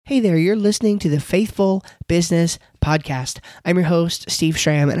Hey there, you're listening to the Faithful Business Podcast. I'm your host, Steve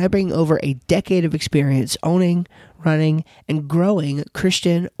Schramm, and I bring over a decade of experience owning, running, and growing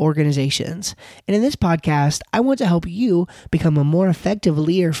Christian organizations. And in this podcast, I want to help you become a more effective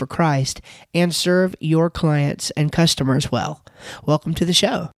leader for Christ and serve your clients and customers well. Welcome to the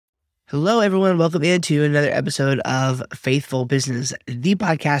show. Hello, everyone. Welcome into another episode of Faithful Business, the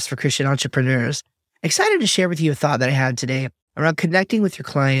podcast for Christian entrepreneurs. Excited to share with you a thought that I had today around connecting with your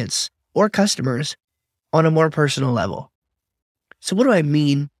clients or customers on a more personal level. So what do I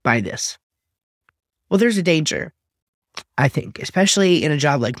mean by this? Well, there's a danger, I think, especially in a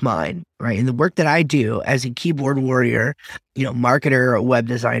job like mine, right? In the work that I do as a keyboard warrior, marketer, or web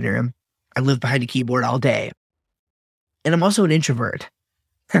designer. I live behind a keyboard all day. And I'm also an introvert.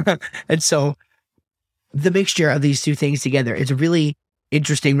 And so the mixture of these two things together is a really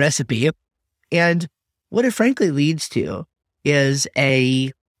interesting recipe. And what it frankly leads to is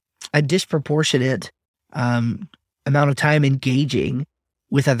a disproportionate amount of time engaging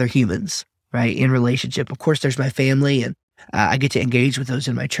with other humans, right, in relationship. Of course, there's my family, and I get to engage with those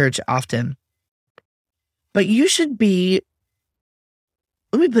in my church often. But you should be,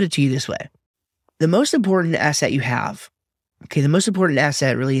 let me put it to you this way. The most important asset you have, the most important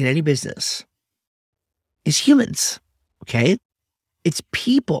asset really in any business is humans, okay? It's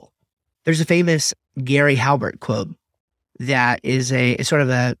people. There's a famous Gary Halbert quote that is it's sort of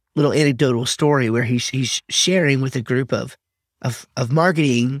a little anecdotal story where he's sharing with a group of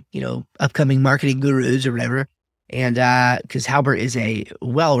marketing, upcoming marketing gurus or whatever. And because Halbert is a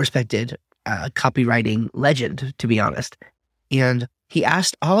well-respected copywriting legend, to be honest. And he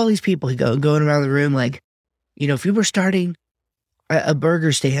asked all these people, going around the room, like, if you were starting a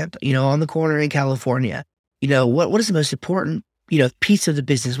burger stand, on the corner in California, what is the most important, piece of the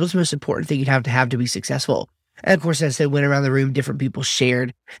business? What's the most important thing you'd have to be successful? And of course, as they went around the room, different people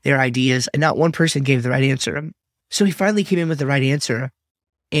shared their ideas, and not one person gave the right answer. So he finally came in with the right answer,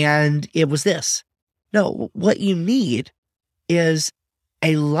 and it was this. No, what you need is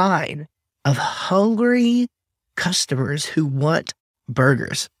a line of hungry customers who want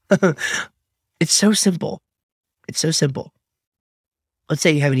burgers. It's so simple. It's so simple. Let's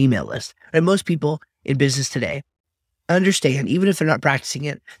say you have an email list, and most people in business today understand, even if they're not practicing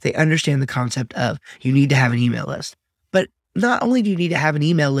it, they understand the concept of you need to have an email list. But not only do you need to have an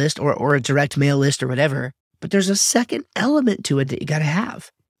email list or a direct mail list or whatever, but there's a second element to it that you got to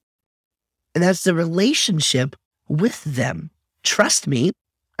have. And that's the relationship with them. Trust me,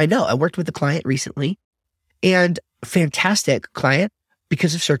 I know. I worked with a client recently, and a fantastic client,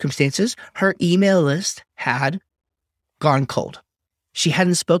 because of circumstances, her email list had gone cold. She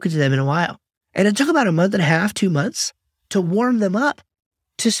hadn't spoken to them in a while. And it took about a month and a half, 2 months to warm them up,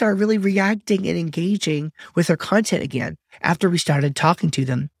 to start really reacting and engaging with their content again after we started talking to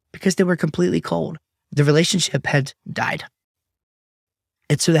them, because they were completely cold. The relationship had died.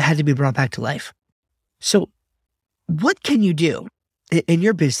 And so that had to be brought back to life. So what can you do in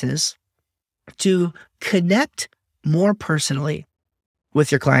your business to connect more personally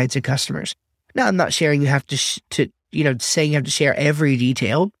with your clients and customers? Now, I'm not sharing you have to saying you have to share every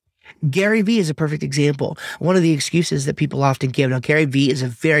detail. Gary Vee is a perfect example. One of the excuses that people often give. Now, Gary Vee is a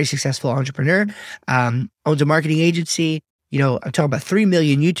very successful entrepreneur, owns a marketing agency. I'm talking about 3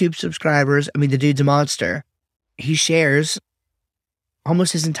 million YouTube subscribers. I mean, the dude's a monster. He shares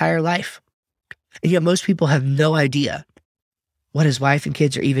almost his entire life. And yet most people have no idea what his wife and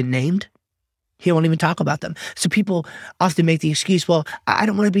kids are even named. He won't even talk about them. So people often make the excuse, well, I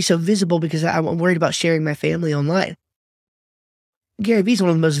don't want to be so visible because I'm worried about sharing my family online. Gary Vee is one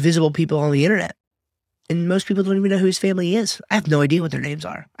of the most visible people on the internet. And most people don't even know who his family is. I have no idea what their names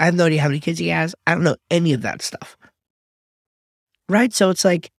are. I have no idea how many kids he has. I don't know any of that stuff. Right? So it's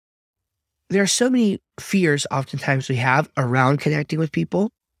like, there are so many fears oftentimes we have around connecting with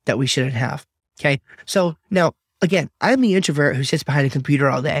people that we shouldn't have. Okay. So now, again, I'm the introvert who sits behind a computer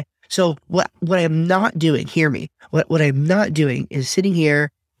all day. So what I'm not doing, hear me, what I'm not doing is sitting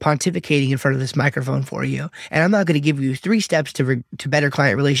here pontificating in front of this microphone for you. And I'm not going to give you 3 steps to better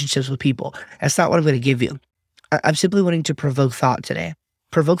client relationships with people. That's not what I'm going to give you. I'm simply wanting to provoke thought today.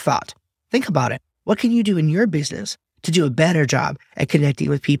 Provoke thought. Think about it. What can you do in your business to do a better job at connecting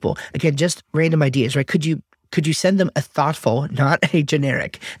with people? Again, just random ideas, right? Could you send them a thoughtful, not a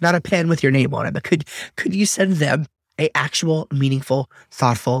generic, not a pen with your name on it, but could you send them a actual, meaningful,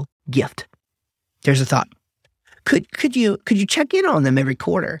 thoughtful gift? There's a thought. Could you check in on them every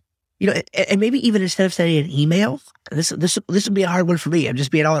quarter? And maybe even instead of sending an email, this would be a hard one for me. I'm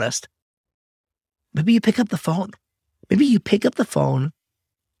just being honest. Maybe you pick up the phone.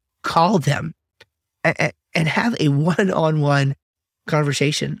 Call them, and have a one-on-one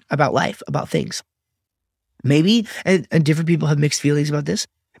conversation about life, about things. Maybe, and different people have mixed feelings about this,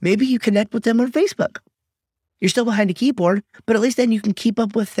 maybe you connect with them on Facebook. You're still behind a keyboard, but at least then you can keep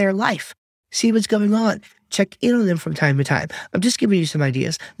up with their life, see what's going on, check in on them from time to time. I'm just giving you some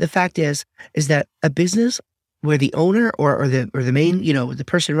ideas. The fact is that a business where the owner or the main, the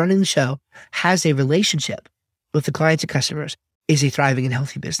person running the show has a relationship with the clients and customers is a thriving and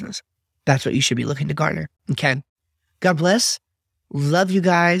healthy business. That's what you should be looking to garner. Okay. God bless. Love you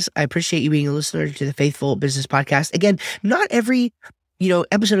guys. I appreciate you being a listener to the Faithful Business Podcast. Again, not every,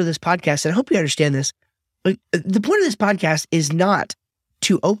 episode of this podcast, and I hope you understand this. The point of this podcast is not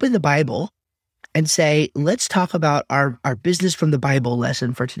to open the Bible and say, let's talk about our business from the Bible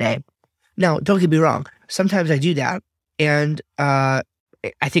lesson for today. Now, don't get me wrong. Sometimes I do that, and I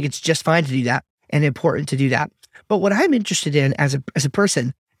think it's just fine to do that and important to do that. But what I'm interested in as a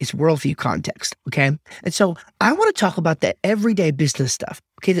person is worldview context, okay? And so I want to talk about the everyday business stuff,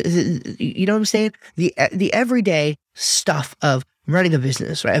 okay? You know what I'm saying? The everyday stuff of running a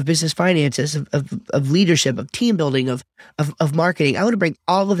business, right? Of business finances, of leadership, of team building, of marketing. I want to bring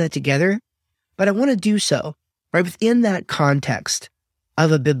all of that together, but I want to do so right within that context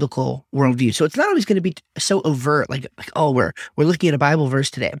of a biblical worldview. So it's not always going to be so overt, like oh, we're looking at a Bible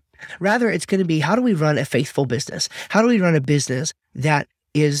verse today. Rather, it's going to be, how do we run a faithful business? How do we run a business that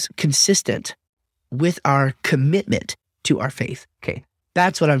is consistent with our commitment to our faith? Okay,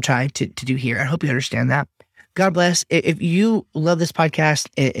 that's what I'm trying to do here. I hope you understand that. God bless. If you love this podcast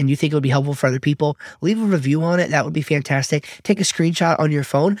and you think it would be helpful for other people, leave a review on it. That would be fantastic. Take a screenshot on your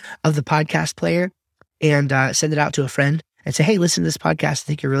phone of the podcast player and send it out to a friend and say, hey, listen to this podcast. I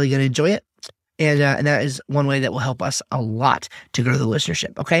think you're really going to enjoy it. And that is one way that will help us a lot to grow the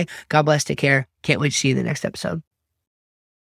listenership. Okay. God bless. Take care. Can't wait to see you in the next episode.